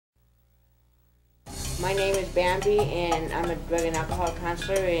My name is Bambi, and I'm a drug and alcohol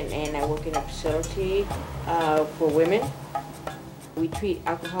counselor, and I work in a facility for women. We treat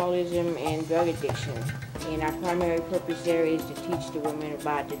alcoholism and drug addiction, and our primary purpose there is to teach the women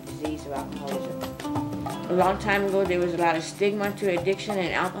about the disease of alcoholism. A long time ago, there was a lot of stigma to addiction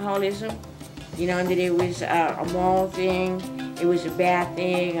and alcoholism. You know, that it was a moral thing, it was a bad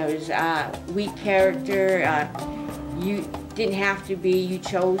thing, it was weak character, you didn't have to be, you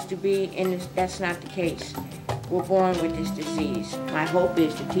chose to be, and that's not the case. We're born with this disease. My hope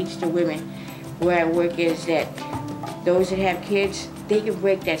is to teach the women where I work is that those that have kids, they can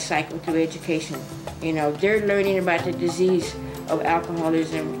break that cycle through education. You know, they're learning about the disease of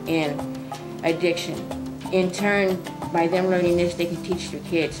alcoholism and addiction. In turn, by them learning this, they can teach their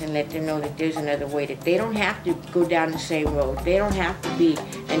kids and let them know that there's another way, that they don't have to go down the same road. They don't have to be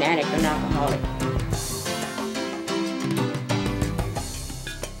an addict or an alcoholic.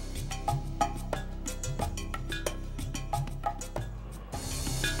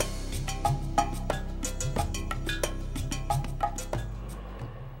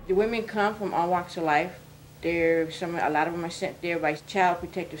 The women come from all walks of life. A lot of them are sent there by Child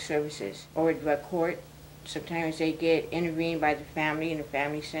Protective Services or drug court. Sometimes they get intervened by the family, and the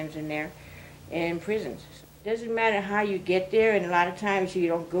family sends them there, and prisons. It doesn't matter how you get there, and a lot of times you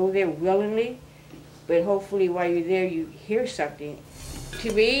don't go there willingly, but hopefully while you're there you hear something.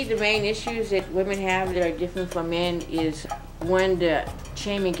 To me, the main issues that women have that are different from men is, one, the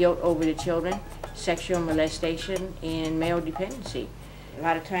shame and guilt over the children, sexual molestation, and male dependency. A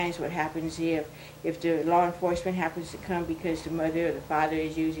lot of times what happens if the law enforcement happens to come because the mother or the father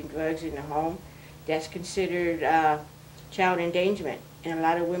is using drugs in the home, that's considered child endangerment, and a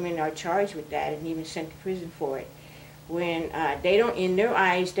lot of women are charged with that and even sent to prison for it. When they don't, in their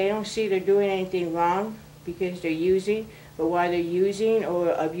eyes, they don't see they're doing anything wrong because they're using, but while they're using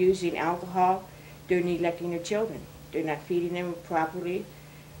or abusing alcohol, they're neglecting their children. They're not feeding them properly,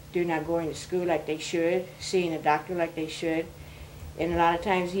 they're not going to school like they should, seeing a doctor like they should, and a lot of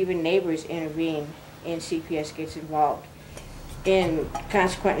times even neighbors intervene and CPS gets involved. And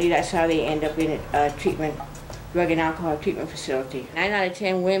consequently, that's how they end up in a drug and alcohol treatment facility. 9 out of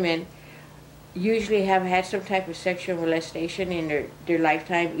 10 women usually have had some type of sexual molestation in their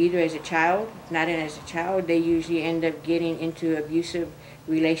lifetime, either as a child, not as a child. They usually end up getting into abusive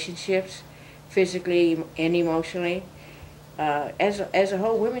relationships, physically and emotionally. As a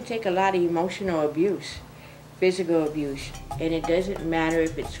whole, women take a lot of emotional abuse, physical abuse, and it doesn't matter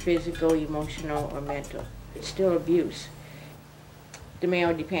if it's physical, emotional, or mental. It's still abuse. The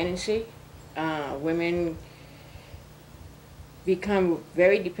male dependency, women become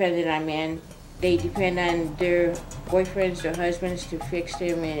very dependent on men. They depend on their boyfriends, their husbands to fix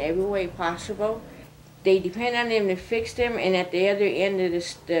them in every way possible. They depend on them to fix them, and at the other end of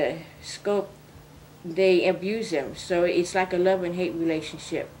the scope, they abuse them. So it's like a love and hate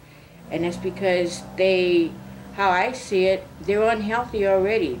relationship. And that's because how I see it, they're unhealthy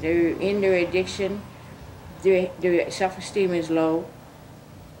already. They're in their addiction, their self-esteem is low.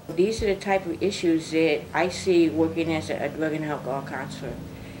 These are the type of issues that I see working as a drug and alcohol counselor.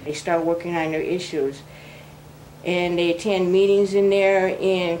 They start working on their issues, and they attend meetings in there,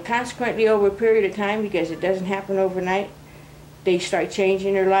 and consequently over a period of time, because it doesn't happen overnight, they start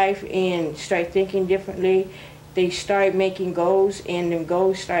changing their life and start thinking differently. They start making goals, and the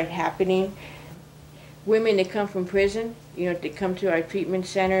goals start happening. Women that come from prison, you know, that come to our treatment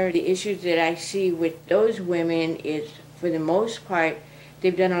center, the issues that I see with those women is, for the most part,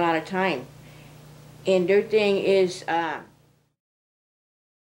 they've done a lot of time. And their thing is